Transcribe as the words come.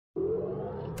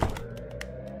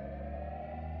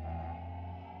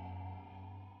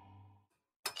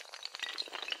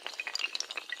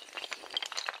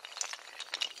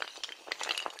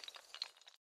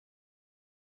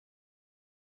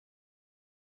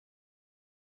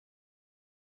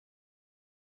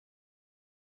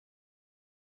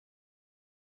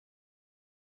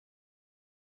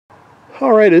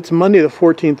Alright, it's Monday the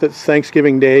 14th. It's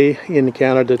Thanksgiving Day in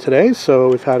Canada today, so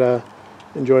we've had a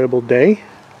enjoyable day.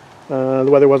 The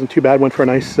weather wasn't too bad. Went for a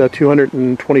nice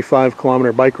 225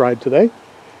 kilometer bike ride today.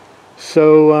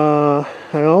 So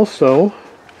I also, a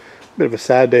bit of a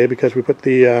sad day because we put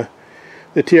the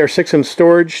TR6 in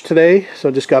storage today, so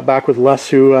I just got back with Les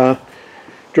who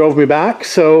drove me back.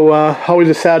 So always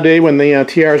a sad day when the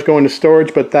TR is going to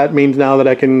storage, but that means now that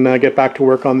I can get back to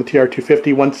work on the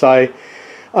TR250 once I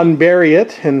unbury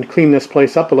it and clean this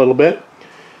place up a little bit.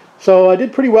 So I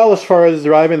did pretty well as far as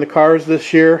driving the cars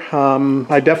this year.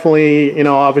 I definitely,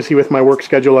 obviously with my work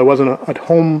schedule I wasn't at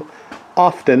home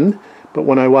often, but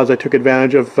when I was, I took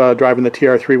advantage of driving the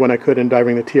TR3 when I could and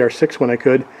driving the TR6 when I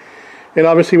could. And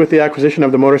obviously with the acquisition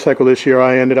of the motorcycle this year,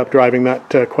 I ended up driving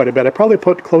that quite a bit. I probably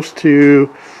put close to,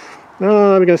 I'm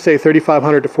going to say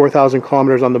 3,500 to 4,000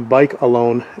 kilometers on the bike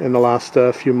alone in the last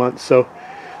few months. So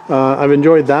I've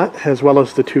enjoyed that as well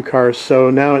as the two cars. So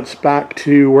now it's back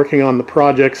to working on the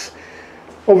projects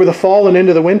over the fall and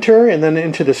into the winter and then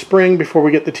into the spring before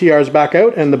we get the TRs back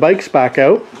out and the bikes back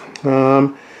out.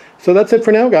 So that's it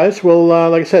for now, guys. We'll,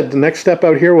 like I said, the next step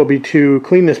out here will be to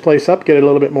clean this place up, get it a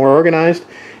little bit more organized.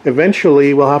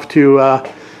 Eventually we'll have to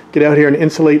get out here and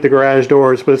insulate the garage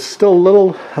doors, but it's still a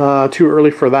little too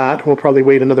early for that. We'll probably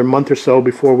wait another month or so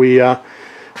before we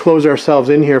close ourselves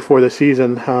in here for the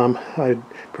season. I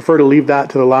prefer to leave that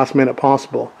to the last minute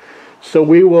possible. So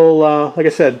we will, like I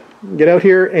said, get out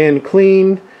here and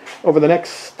clean over the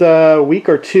next week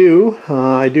or two.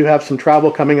 I do have some travel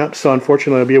coming up, so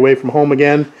unfortunately I'll be away from home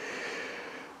again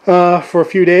for a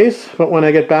few days. But when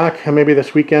I get back, maybe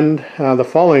this weekend, the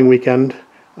following weekend,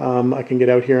 I can get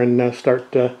out here and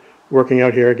start working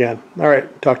out here again.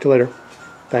 Alright, talk to you later.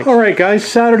 Thanks. Alright guys,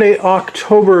 Saturday,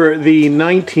 October the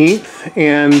 19th,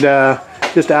 and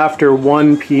just after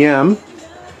 1 p.m.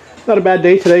 Not a bad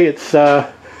day today. It's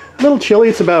a little chilly.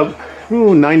 It's about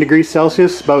 9 degrees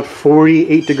Celsius, about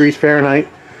 48 degrees Fahrenheit.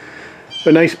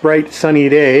 A nice bright sunny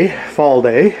day, fall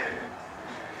day.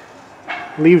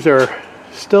 Leaves are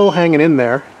still hanging in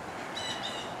there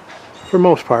for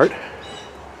most part,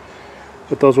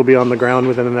 but those will be on the ground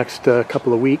within the next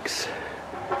couple of weeks.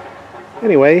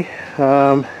 Anyway,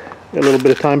 a little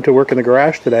bit of time to work in the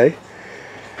garage today.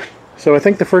 So I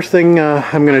think the first thing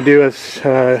I'm going to do is,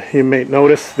 you may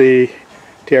notice the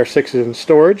TR6 is in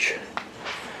storage.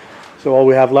 So all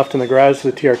we have left in the garage is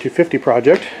the TR250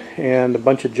 project and a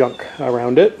bunch of junk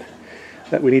around it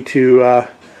that we need to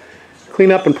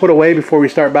clean up and put away before we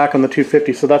start back on the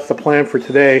 250. So that's the plan for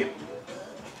today.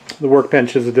 The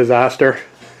workbench is a disaster.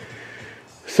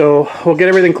 So we'll get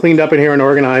everything cleaned up in here and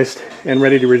organized and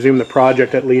ready to resume the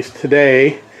project at least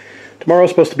today. Tomorrow's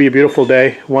supposed to be a beautiful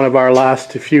day, one of our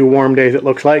last few warm days it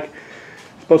looks like.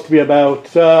 It's supposed to be about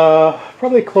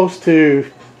probably close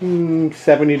to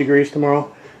 70 degrees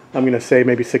tomorrow. I'm going to say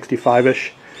maybe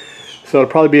 65-ish. So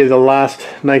it'll probably be the last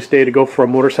nice day to go for a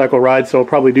motorcycle ride, so we'll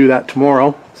probably do that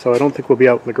tomorrow. So I don't think we'll be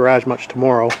out in the garage much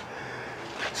tomorrow.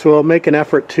 So we'll make an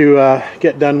effort to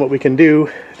get done what we can do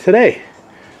today.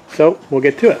 So we'll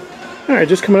get to it. Alright,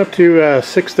 just coming up to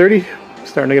 6:30,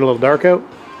 starting to get a little dark out.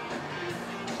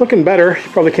 Looking better, you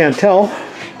probably can't tell,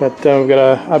 but we've got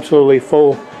a absolutely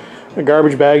full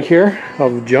garbage bag here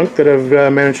of junk that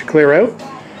I've managed to clear out.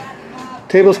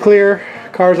 Table's clear,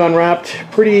 car's unwrapped,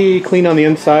 pretty clean on the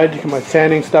inside. Got my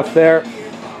sanding stuff there.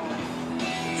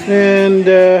 And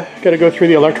got to go through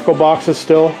the electrical boxes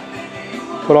still,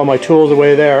 put all my tools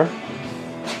away there.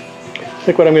 I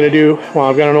think what I'm going to do, well,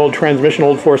 I've got an old transmission,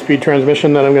 old 4-speed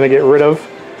transmission that I'm going to get rid of.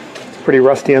 It's pretty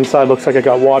rusty inside, looks like it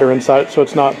got water inside, so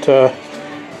it's not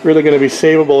really going to be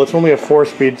savable. It's only a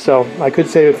 4-speed, so I could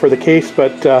save it for the case,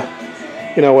 but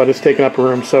you know what, it's taking up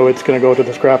room, so it's going to go to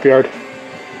the scrapyard.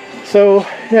 So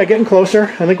yeah, getting closer.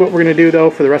 I think what we're going to do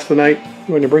though for the rest of the night,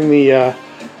 we're going to bring the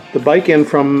bike in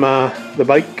from the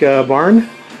bike barn,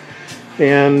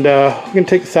 and we're going to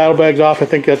take the saddlebags off. I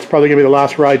think that's probably going to be the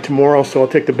last ride tomorrow, so I'll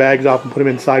take the bags off and put them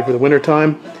inside for the winter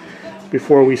time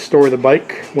before we store the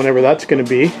bike, whenever that's going to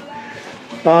be.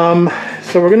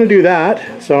 So we're going to do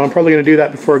that. So I'm probably going to do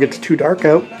that before it gets too dark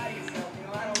out.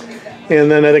 And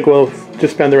then I think we'll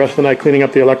just spend the rest of the night cleaning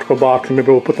up the electrical box, and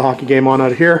maybe we'll put the hockey game on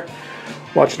out here.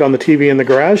 Watch it on the TV in the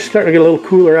garage. Starting to get a little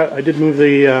cooler out. I did move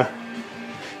the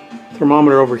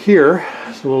thermometer over here.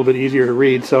 It's a little bit easier to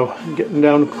read. So I'm getting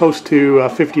down close to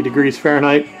 50 degrees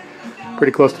Fahrenheit.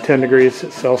 Pretty close to 10 degrees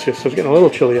Celsius. So it's getting a little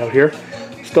chilly out here.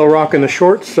 Still rocking the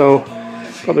shorts, so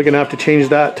probably going to have to change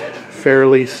that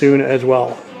fairly soon as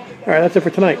well. Alright, that's it for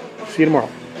tonight. See you tomorrow.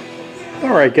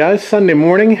 Alright guys, Sunday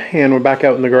morning, and we're back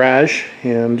out in the garage,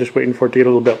 and just waiting for it to get a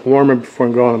little bit warmer before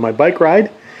I'm going on my bike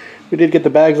ride. We did get the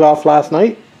bags off last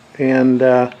night, and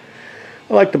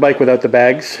I like the bike without the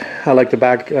bags. I like the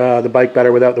bike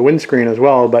better without the windscreen as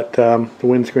well, but the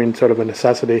windscreen's sort of a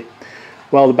necessity.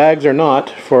 Well, the bags are not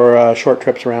for short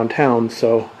trips around town,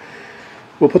 so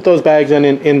we'll put those bags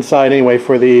inside anyway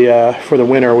for the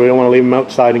winter. We don't want to leave them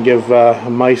outside and give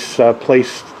mice a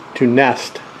place to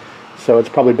nest, so it's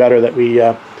probably better that we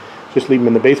just leave them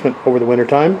in the basement over the winter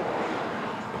time.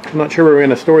 I'm not sure where we're going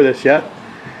to store this yet.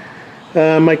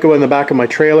 Might go in the back of my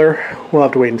trailer. We'll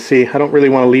have to wait and see. I don't really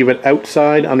want to leave it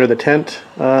outside under the tent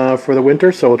for the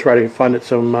winter, so we'll try to find it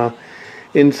some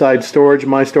inside storage.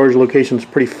 My storage location is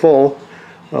pretty full,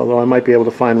 although I might be able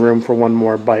to find room for one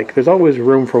more bike. There's always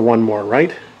room for one more,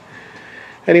 right?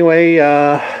 Anyway,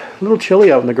 a little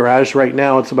chilly out in the garage right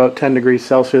now. It's about 10 degrees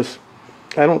Celsius.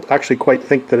 I don't actually quite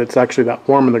think that it's actually that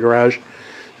warm in the garage.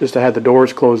 Just I had the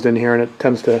doors closed in here, and it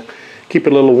tends to keep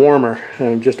it a little warmer.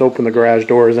 And just open the garage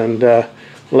doors and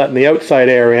letting the outside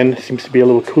air in. It seems to be a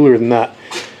little cooler than that.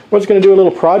 I was going to do a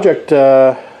little project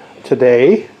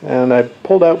today, and I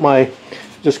pulled out my,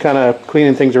 just kind of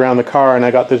cleaning things around the car, and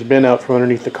I got this bin out from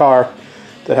underneath the car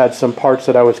that had some parts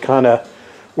that I was kind of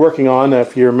working on.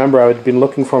 If you remember, I had been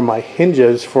looking for my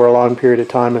hinges for a long period of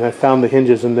time, and I found the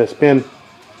hinges in this bin,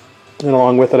 and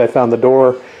along with it I found the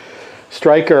door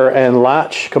striker and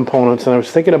latch components, and I was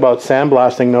thinking about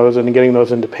sandblasting those and getting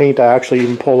those into paint. I actually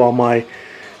even pulled all my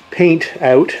paint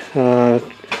out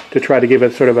to try to give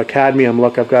it sort of a cadmium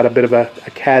look. I've got a bit of a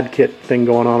CAD kit thing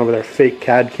going on over there, fake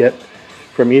CAD kit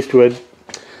from Eastwood.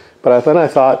 But then I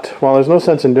thought, well, there's no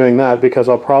sense in doing that because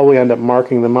I'll probably end up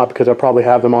marking them up, because I'll probably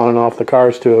have them on and off the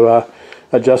cars to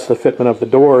adjust the fitment of the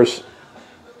doors.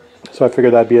 So I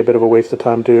figured that'd be a bit of a waste of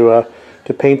time to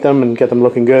paint them and get them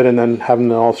looking good, and then have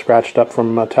them all scratched up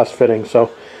from test fitting.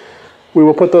 So we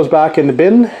will put those back in the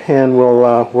bin, and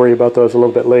we'll worry about those a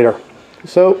little bit later.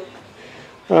 So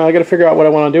I got to figure out what I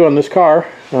want to do on this car.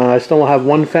 I still have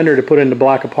one fender to put into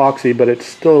black epoxy, but it's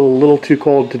still a little too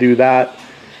cold to do that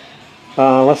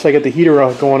unless I get the heater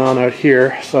going on out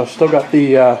here. So I've still got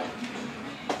the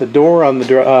door on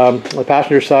the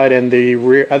passenger side and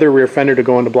the other rear fender to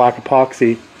go into black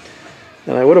epoxy.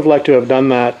 And I would have liked to have done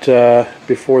that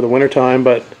before the winter time,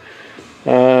 but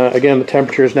again, the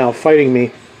temperature is now fighting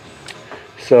me,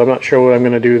 so I'm not sure what I'm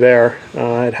going to do there.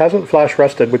 It hasn't flash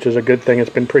rusted, which is a good thing.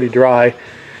 It's been pretty dry,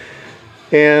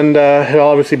 and it'll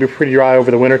obviously be pretty dry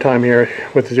over the winter time here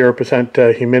with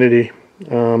 0% humidity.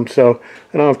 So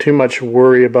I don't have too much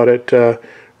worry about it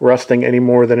rusting any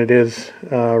more than it is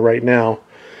right now.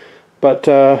 But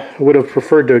I would have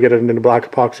preferred to get it into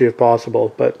black epoxy if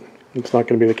possible, but it's not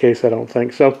going to be the case, I don't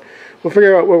think. So we'll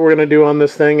figure out what we're going to do on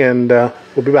this thing, and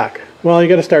we'll be back. Well, you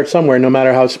got to start somewhere, no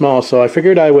matter how small. So I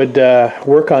figured I would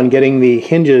work on getting the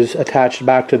hinges attached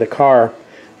back to the car,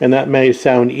 and that may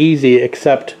sound easy,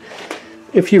 except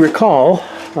if you recall,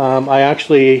 I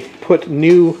actually put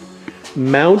new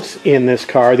mounts in this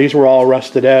car. These were all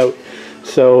rusted out,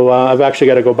 so I've actually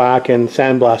got to go back and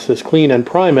sandblast this clean and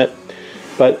prime it.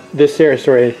 But this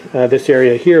area, this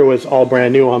area here was all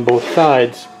brand new on both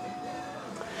sides.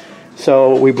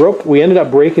 So we ended up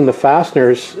breaking the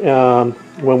fasteners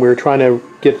when we were trying to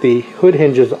get the hood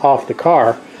hinges off the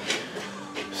car.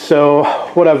 So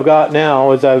what I've got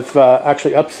now is I've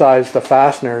actually upsized the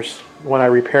fasteners when I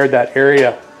repaired that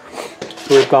area.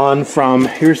 So we've gone from,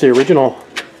 here's the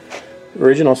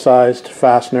original sized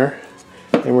fastener,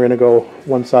 and we're going to go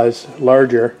one size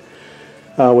larger,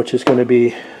 which is going to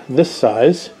be this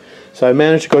size. So I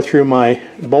managed to go through my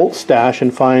bolt stash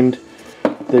and find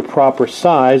the proper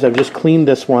size. I've just cleaned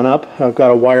this one up. I've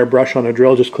got a wire brush on a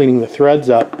drill, just cleaning the threads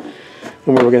up.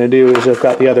 And what we're going to do is, I've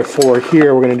got the other four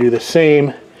here, we're going to do the same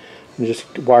and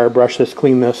just wire brush this,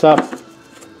 clean this up,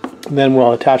 and then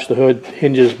we'll attach the hood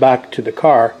hinges back to the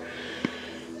car.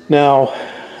 Now,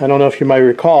 I don't know if you might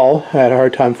recall, I had a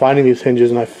hard time finding these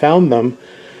hinges, and I found them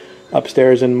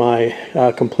upstairs in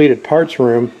my completed parts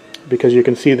room, because you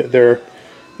can see that they're,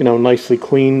 you know, nicely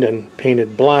cleaned and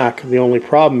painted black. The only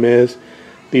problem is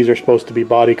these are supposed to be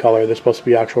body color. They're supposed to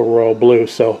be actual royal blue,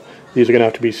 so these are going to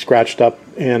have to be scratched up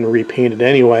and repainted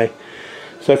anyway.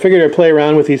 So I figured I'd play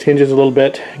around with these hinges a little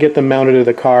bit, get them mounted to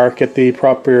the car, get the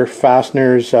proper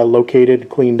fasteners located,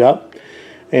 cleaned up,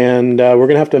 and we're going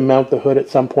to have to mount the hood at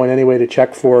some point anyway to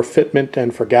check for fitment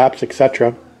and for gaps,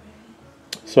 etc.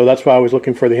 So that's why I was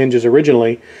looking for the hinges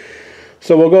originally.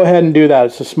 So we'll go ahead and do that.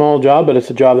 It's a small job, but it's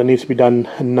a job that needs to be done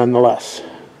nonetheless.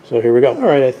 So here we go.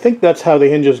 Alright, I think that's how the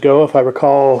hinges go, if I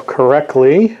recall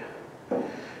correctly.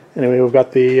 Anyway, we've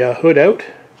got the hood out,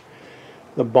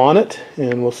 the bonnet,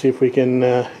 and we'll see if we can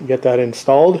get that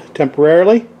installed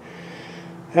temporarily.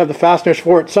 I have the fasteners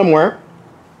for it somewhere.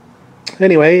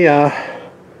 Anyway,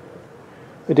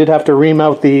 I did have to ream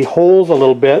out the holes a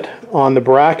little bit on the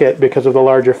bracket because of the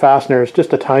larger fasteners,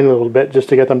 just a tiny little bit, just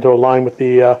to get them to align with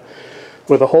the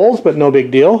holes, but no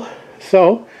big deal.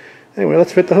 So anyway,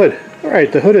 let's fit the hood.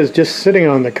 Alright, the hood is just sitting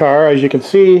on the car. As you can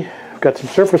see, I've got some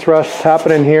surface rust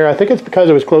happening here. I think it's because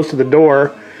it was close to the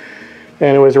door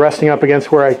and it was resting up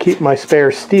against where I keep my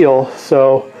spare steel,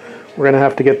 so we're going to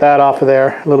have to get that off of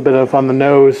there. A little bit of on the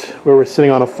nose where we're sitting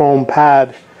on a foam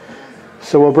pad.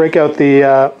 So we'll break out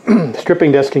the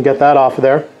stripping disc and get that off of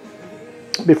there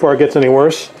before it gets any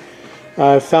worse.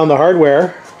 I've found the hardware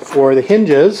for the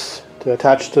hinges to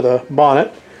attach to the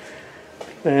bonnet,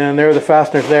 and there are the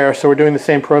fasteners there. So we're doing the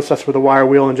same process with the wire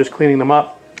wheel and just cleaning them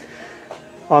up.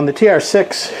 On the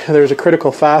TR6, there's a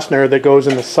critical fastener that goes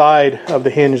in the side of the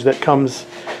hinge that comes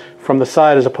from the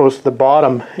side as opposed to the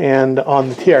bottom, and on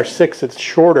the TR6 it's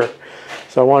shorter.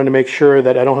 So I wanted to make sure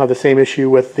that I don't have the same issue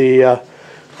with the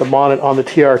bonnet on the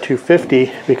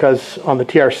TR250, because on the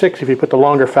TR6, if you put the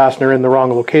longer fastener in the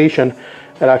wrong location,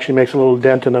 it actually makes a little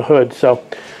dent in the hood. So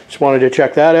just wanted to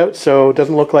check that out, so it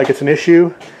doesn't look like it's an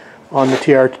issue on the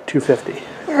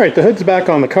TR250. Alright, the hood's back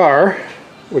on the car,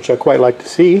 which I quite like to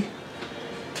see.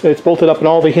 It's bolted up in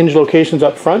all the hinge locations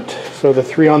up front, so the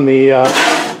three on the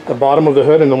bottom of the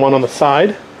hood and the one on the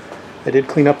side. I did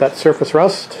clean up that surface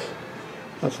rust.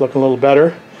 That's looking a little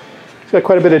better. It's got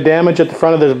quite a bit of damage at the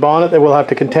front of this bonnet that we'll have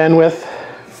to contend with.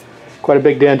 Quite a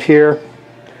big dent here.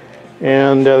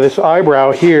 And this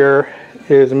eyebrow here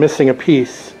is missing a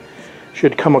piece.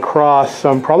 Should come across.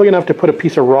 So I'm probably going to have to put a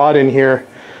piece of rod in here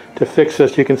to fix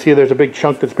this. You can see there's a big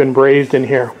chunk that's been brazed in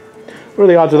here. What are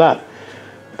the odds of that?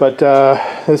 But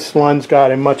this one's got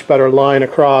a much better line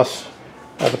across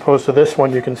as opposed to this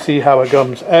one. You can see how it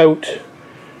comes out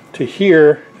to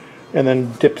here and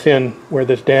then dips in where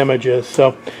this damage is.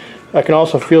 So I can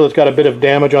also feel it's got a bit of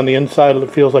damage on the inside.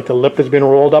 It feels like the lip has been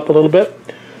rolled up a little bit.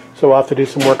 So we'll have to do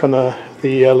some work on the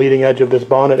leading edge of this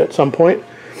bonnet at some point.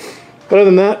 But other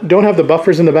than that, don't have the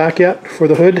buffers in the back yet for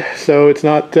the hood, so it's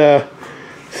not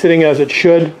sitting as it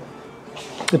should.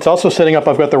 It's also sitting up,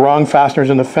 I've got the wrong fasteners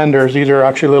in the fenders. These are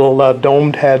actually little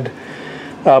domed head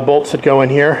bolts that go in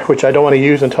here, which I don't want to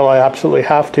use until I absolutely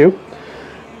have to.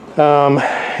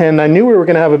 And I knew we were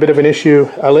going to have a bit of an issue.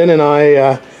 Lynn and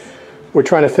I were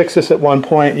trying to fix this at one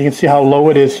point. You can see how low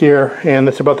it is here, and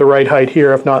it's about the right height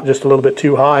here, if not just a little bit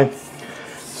too high.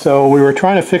 So we were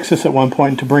trying to fix this at one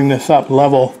point to bring this up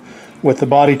level with the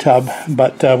body tub,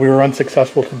 but we were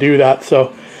unsuccessful to do that.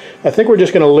 So I think we're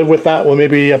just going to live with that. We'll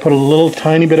maybe put a little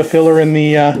tiny bit of filler in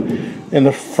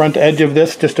the front edge of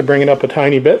this just to bring it up a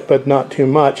tiny bit, but not too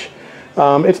much.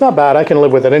 It's not bad. I can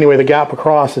live with it. Anyway, the gap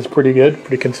across is pretty good,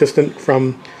 pretty consistent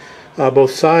from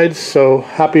both sides, so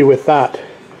happy with that.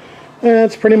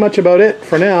 That's pretty much about it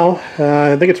for now.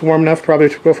 I think it's warm enough probably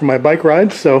to go for my bike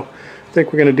ride, so I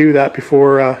think we're going to do that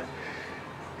before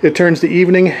it turns to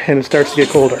evening and it starts to get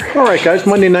colder. Alright guys,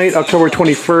 Monday night, October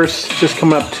 21st, just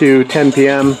come up to 10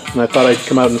 p.m. and I thought I'd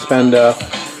come out and spend a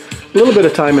little bit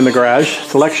of time in the garage.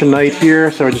 It's election night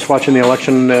here, so we're just watching the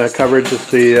election coverage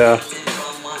as the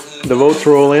votes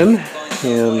roll in,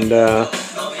 and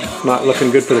not looking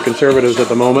good for the Conservatives at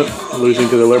the moment, losing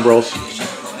to the Liberals.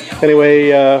 Anyway,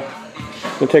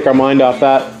 we'll take our mind off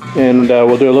that, and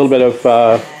we'll do a little bit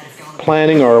of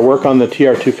planning or work on the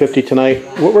TR250 tonight.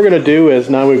 What we're going to do is,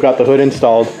 now we've got the hood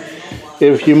installed,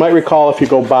 if you might recall, if you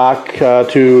go back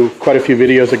to quite a few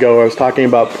videos ago, I was talking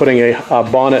about putting a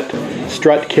bonnet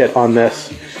strut kit on this,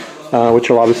 which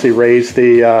will obviously raise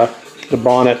the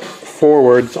bonnet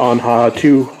forwards on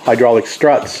two hydraulic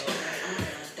struts.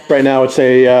 Right now it's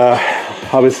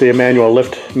obviously a manual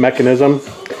lift mechanism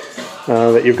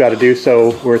that you've got to do,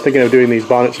 so we're thinking of doing these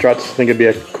bonnet struts. I think it'd be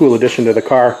a cool addition to the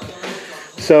car.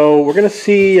 So we're going to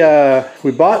see,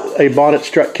 we bought a bonnet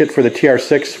strut kit for the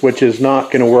TR6, which is not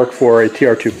going to work for a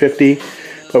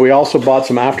TR250, but we also bought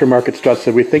some aftermarket struts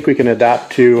that we think we can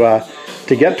adapt to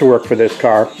get to work for this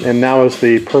car, and now is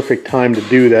the perfect time to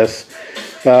do this.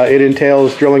 It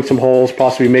entails drilling some holes,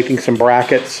 possibly making some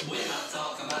brackets,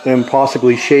 and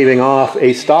possibly shaving off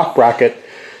a stock bracket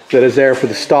that is there for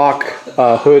the stock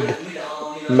hood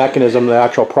mechanism, the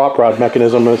actual prop rod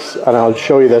mechanism. And I'll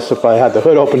show you this if I had the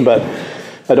hood open, but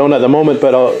I don't at the moment,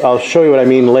 but I'll show you what I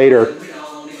mean later.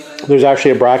 There's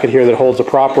actually a bracket here that holds the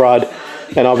prop rod,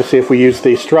 and obviously if we use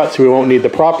the struts we won't need the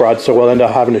prop rod, so we'll end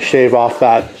up having to shave off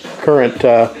that current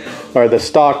or the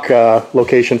stock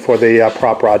location for the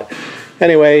prop rod.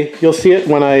 Anyway, you'll see it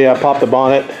when I pop the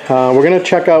bonnet. We're going to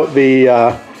check out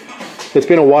the it's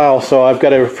been a while, so I've got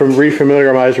to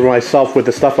re-familiarize myself with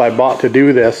the stuff I bought to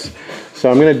do this.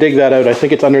 So I'm going to dig that out. I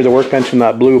think it's under the workbench in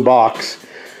that blue box.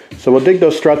 So we'll dig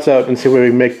those struts out and see if we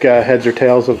can make heads or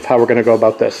tails of how we're going to go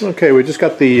about this. Okay, we just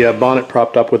got the bonnet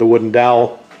propped up with a wooden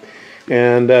dowel,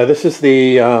 and this is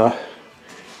the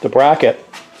bracket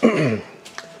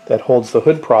that holds the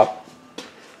hood prop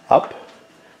up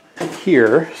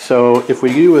here. So if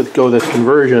we go this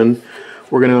conversion,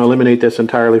 we're going to eliminate this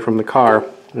entirely from the car.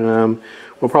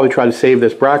 We'll probably try to save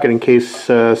this bracket in case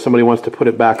somebody wants to put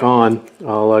it back on.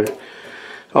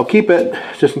 I'll keep it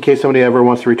just in case somebody ever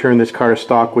wants to return this car to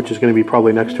stock, which is going to be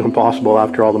probably next to impossible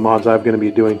after all the mods I'm going to be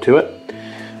doing to it.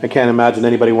 I can't imagine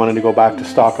anybody wanting to go back to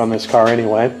stock on this car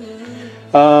anyway.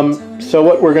 So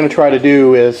what we're going to try to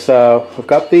do is I've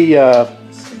got the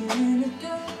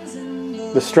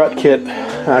strut kit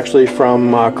actually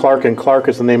from Clark & Clark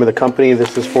is the name of the company.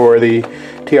 This is for the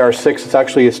TR6. It's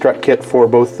actually a strut kit for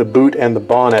both the boot and the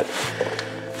bonnet.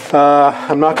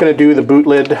 I'm not going to do the boot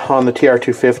lid on the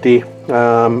TR250.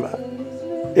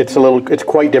 It's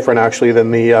quite different actually than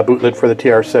the boot lid for the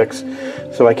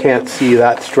TR6. So I can't see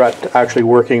that strut actually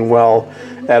working well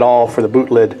at all for the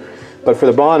boot lid. But for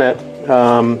the bonnet,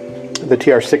 the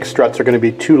TR6 struts are going to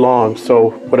be too long.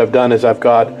 So what I've done is I've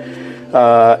got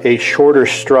a shorter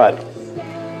strut.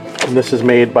 And this is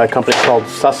made by a company called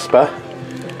Suspa.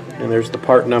 And there's the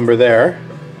part number there.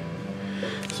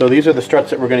 So these are the struts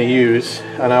that we're going to use,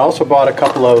 and I also bought a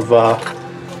couple of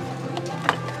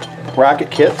bracket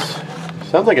kits.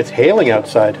 Sounds like it's hailing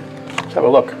outside. Let's have a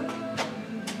look.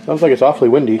 Sounds like it's awfully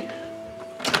windy.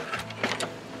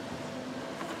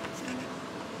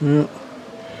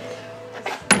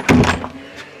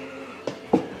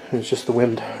 It's just the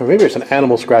wind, or maybe it's an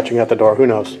animal scratching at the door, who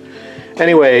knows.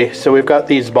 Anyway, so we've got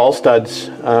these ball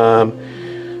studs,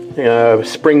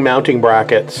 spring mounting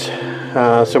brackets.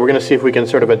 So we're going to see if we can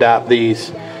sort of adapt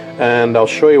these, and I'll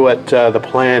show you what the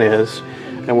plan is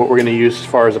and what we're going to use as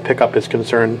far as the pickup is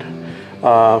concerned, and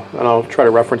I'll try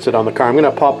to reference it on the car. I'm going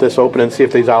to pop this open and see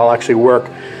if these all actually work.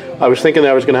 I was thinking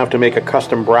that I was going to have to make a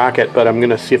custom bracket, but I'm going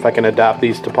to see if I can adapt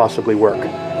these to possibly work.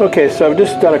 Okay, so I've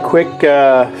just done a quick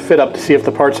fit up to see if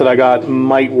the parts that I got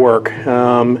might work.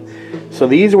 So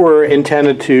these were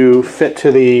intended to fit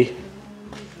to the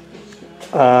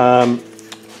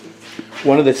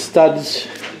one of the studs,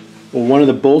 or one of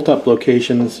the bolt-up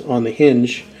locations on the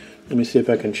hinge. Let me see if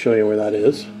I can show you where that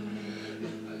is.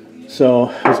 So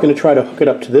I was going to try to hook it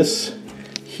up to this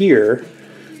here.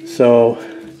 So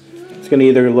it's going to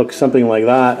either look something like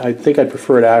that. I think I'd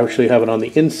prefer to actually have it on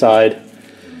the inside,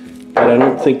 but I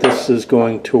don't think this is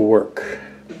going to work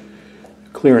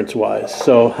clearance-wise.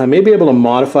 So I may be able to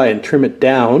modify and trim it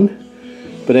down,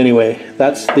 but anyway,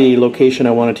 that's the location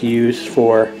I wanted to use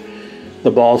for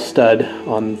the ball stud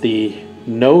on the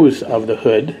nose of the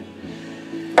hood.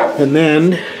 And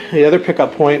then the other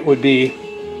pickup point would be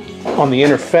on the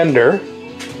inner fender,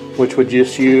 which would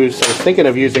just use, I was thinking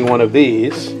of using one of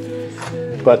these,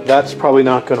 but that's probably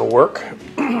not going to work.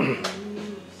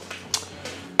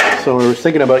 So we were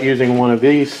thinking about using one of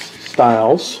these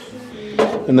styles,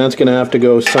 and that's going to have to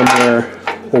go somewhere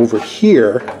over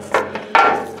here,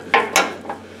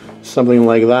 something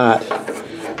like that.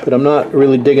 But I'm not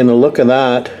really digging the look of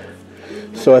that,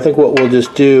 so I think what we'll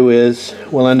just do is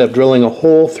we'll end up drilling a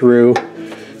hole through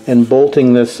and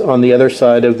bolting this on the other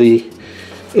side of the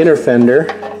inner fender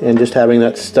and just having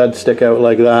that stud stick out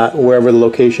like that wherever the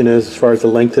location is as far as the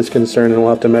length is concerned, and we'll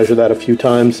have to measure that a few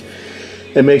times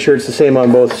and make sure it's the same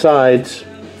on both sides.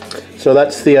 So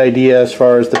that's the idea as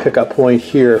far as the pickup point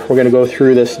here. We're going to go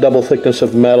through this double thickness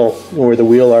of metal where the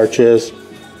wheel arch is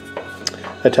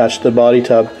attached to the body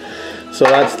tub. So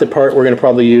that's the part we're going to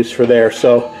probably use for there.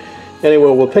 So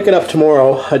anyway, we'll pick it up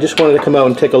tomorrow. I just wanted to come out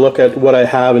and take a look at what I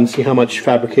have and see how much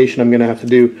fabrication I'm going to have to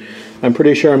do. I'm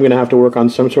pretty sure I'm going to have to work on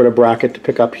some sort of bracket to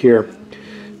pick up here,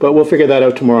 but we'll figure that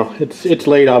out tomorrow. It's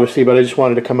late obviously, but I just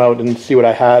wanted to come out and see what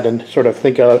I had and sort of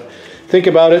think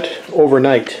about it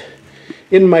overnight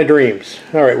in my dreams.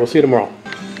 Alright, we'll see you tomorrow.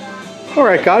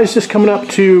 Alright guys, just coming up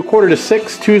to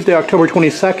 5:45, Tuesday, October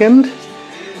 22nd.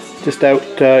 Just out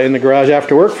in the garage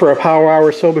after work for a power hour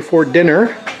or so before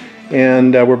dinner,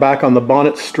 and we're back on the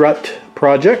bonnet strut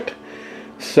project.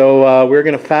 So we're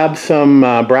going to fab some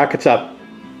brackets up.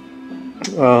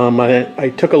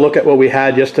 I took a look at what we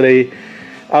had yesterday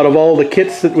out of all the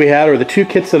kits that we had, or the 2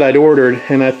 kits that I'd ordered,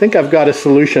 and I think I've got a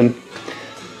solution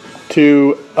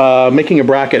to making a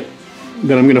bracket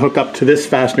that I'm going to hook up to this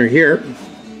fastener here.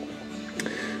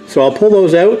 So I'll pull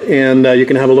those out, and you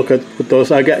can have a look at those.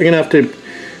 You're going to have to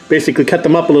basically cut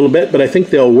them up a little bit, but I think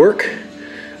they'll work.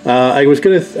 I was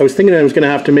thinking I was going to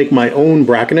have to make my own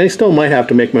bracket, and I still might have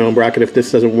to make my own bracket if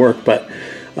this doesn't work, but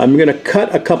I'm going to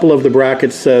cut a couple of the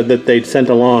brackets that they'd sent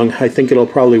along. I think it'll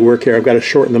probably work here. I've got to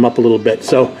shorten them up a little bit.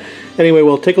 So anyway,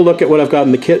 we'll take a look at what I've got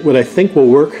in the kit, what I think will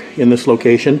work in this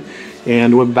location,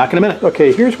 and we'll be back in a minute.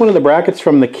 Okay, here's one of the brackets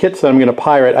from the kits that I'm going to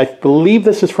pirate. I believe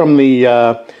this is from the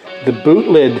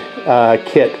bootleg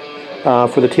kit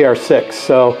for the TR6.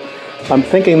 So I'm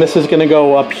thinking this is going to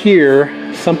go up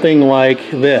here, something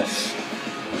like this.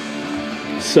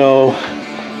 So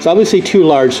it's obviously too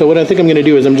large, so what I think I'm going to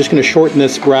do is I'm just going to shorten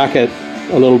this bracket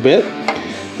a little bit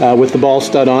with the ball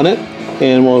stud on it,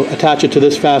 and we'll attach it to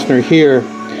this fastener here.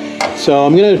 So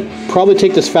I'm going to probably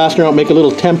take this fastener out, make a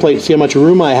little template, see how much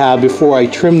room I have before I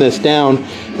trim this down,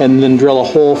 and then drill a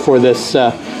hole for this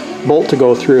bolt to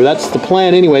go through. That's the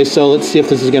plan anyway, so let's see if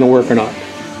this is going to work or not.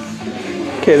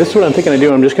 Okay, this is what I'm thinking of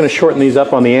doing. I'm just going to shorten these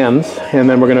up on the ends, and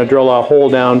then we're going to drill a hole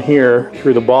down here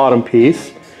through the bottom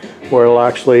piece, where it'll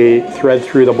actually thread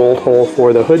through the bolt hole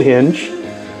for the hood hinge.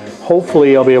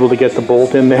 Hopefully I'll be able to get the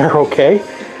bolt in there okay.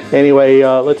 Anyway,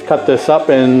 let's cut this up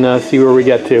and see where we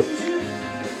get to.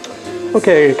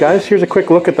 Okay guys, here's a quick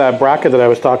look at that bracket that I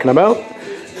was talking about.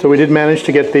 So we did manage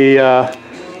to get the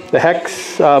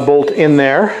hex bolt in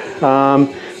there.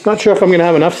 Not sure if I'm going to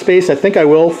have enough space. I think I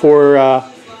will for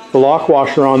the lock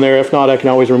washer on there. If not, I can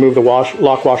always remove the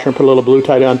lock washer and put a little blue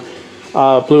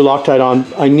blue Loctite on.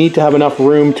 I need to have enough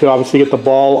room to obviously get the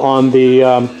ball on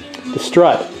the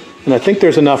strut, and I think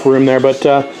there's enough room there, but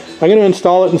I'm going to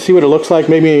install it and see what it looks like.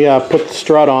 Maybe put the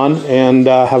strut on and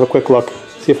have a quick look,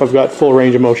 see if I've got full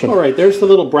range of motion. Alright, there's the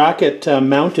little bracket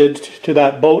mounted to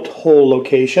that bolt hole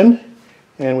location,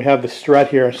 and we have the strut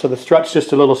here. So the strut's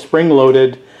just a little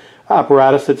spring-loaded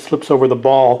apparatus that slips over the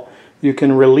ball. You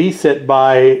can release it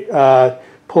by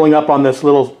pulling up on this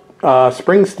little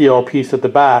spring steel piece at the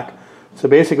back. So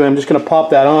basically I'm just going to pop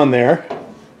that on there,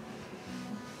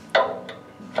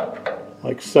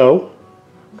 like so.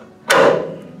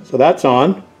 So that's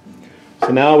on. So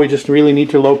now we just really need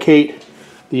to locate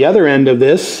the other end of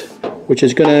this, which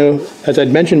is going to, as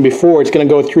I'd mentioned before, it's going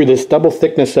to go through this double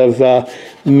thickness of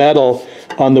metal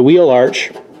on the wheel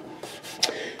arch.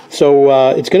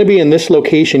 So it's going to be in this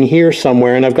location here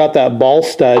somewhere, and I've got that ball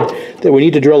stud that we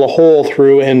need to drill a hole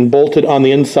through and bolt it on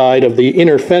the inside of the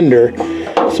inner fender.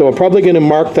 So we're probably going to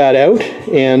mark that out,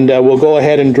 and we'll go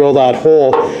ahead and drill that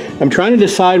hole. I'm trying to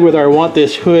decide whether I want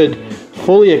this hood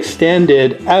fully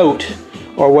extended out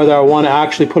or whether I want to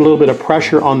actually put a little bit of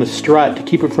pressure on the strut to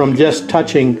keep it from just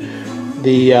touching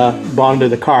the bonnet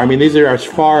of the car. I mean, these are as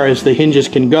far as the hinges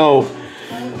can go,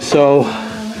 so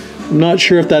I'm not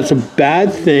sure if that's a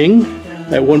bad thing.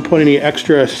 That won't put any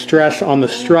extra stress on the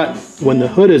strut when the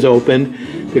hood is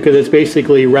open, because it's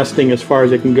basically resting as far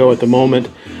as it can go at the moment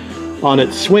on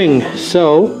its swing.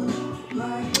 So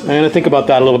I'm going to think about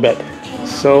that a little bit.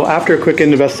 So after a quick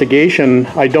investigation,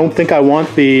 I don't think I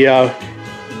want the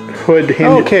hood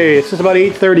hinge. Okay, it's just about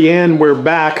 8:30 and we're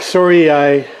back. Sorry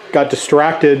I got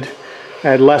distracted. I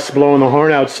had Les blowing the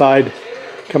horn outside,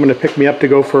 coming to pick me up to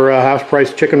go for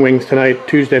half-price chicken wings tonight,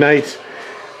 Tuesday nights.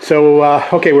 So,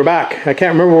 okay, we're back. I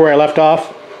can't remember where I left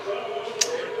off.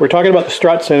 We're talking about the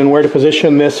struts and where to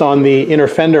position this on the inner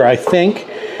fender, I think.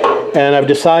 And I've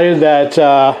decided that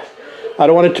I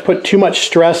don't want it to put too much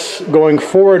stress going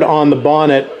forward on the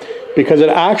bonnet, because it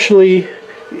actually,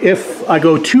 if I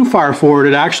go too far forward,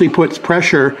 it actually puts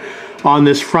pressure on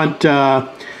this front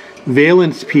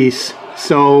valence piece.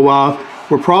 So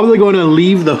we're probably going to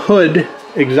leave the hood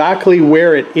exactly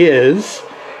where it is,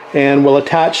 and we'll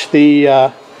attach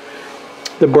the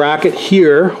bracket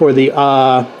here, or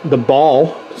the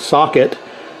ball socket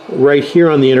right here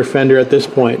on the inner fender at this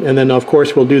point. And then of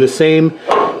course we'll do the same.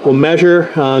 We'll measure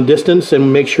distance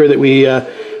and make sure that we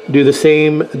do the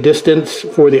same distance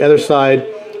for the other side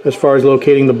as far as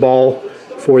locating the ball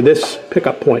for this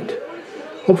pickup point.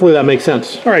 Hopefully that makes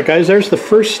sense. Alright guys, there's the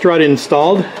first strut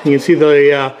installed. You can see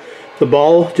the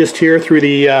ball just here through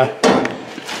the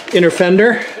inner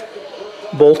fender,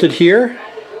 bolted here.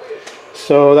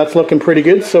 So that's looking pretty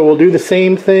good. So we'll do the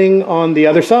same thing on the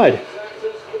other side,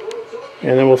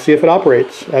 and then we'll see if it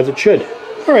operates as it should.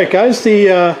 Alright guys,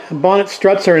 the bonnet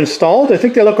struts are installed. I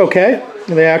think they look okay.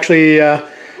 They actually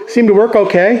seem to work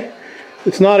okay.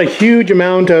 It's not a huge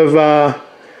amount of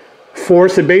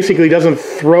force. It basically doesn't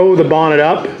throw the bonnet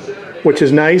up, which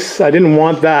is nice. I didn't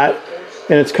want that.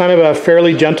 And it's kind of a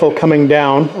fairly gentle coming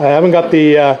down. I haven't got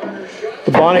the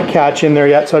bonnet catch in there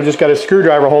yet, so I've just got a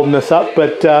screwdriver holding this up.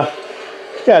 But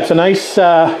yeah, it's a nice,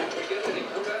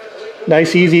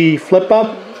 nice easy flip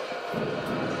up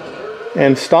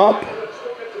and stop.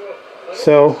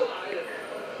 So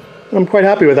I'm quite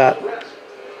happy with that.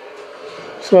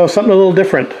 So something a little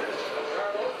different.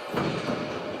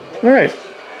 All right,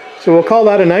 so we'll call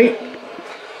that a night.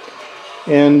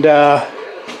 And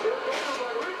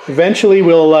eventually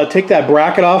we'll take that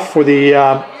bracket off for the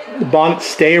bonnet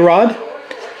stay rod,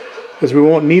 because we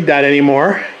won't need that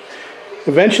anymore.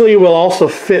 Eventually we'll also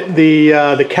fit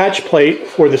the catch plate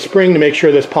for the spring to make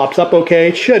sure this pops up okay.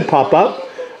 It should pop up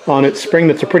on its spring.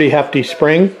 That's a pretty hefty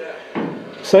spring.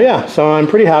 So yeah, so I'm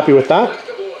pretty happy with that.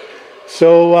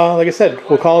 So like I said,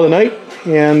 we'll call it a night,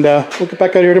 and we'll get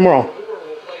back out here tomorrow.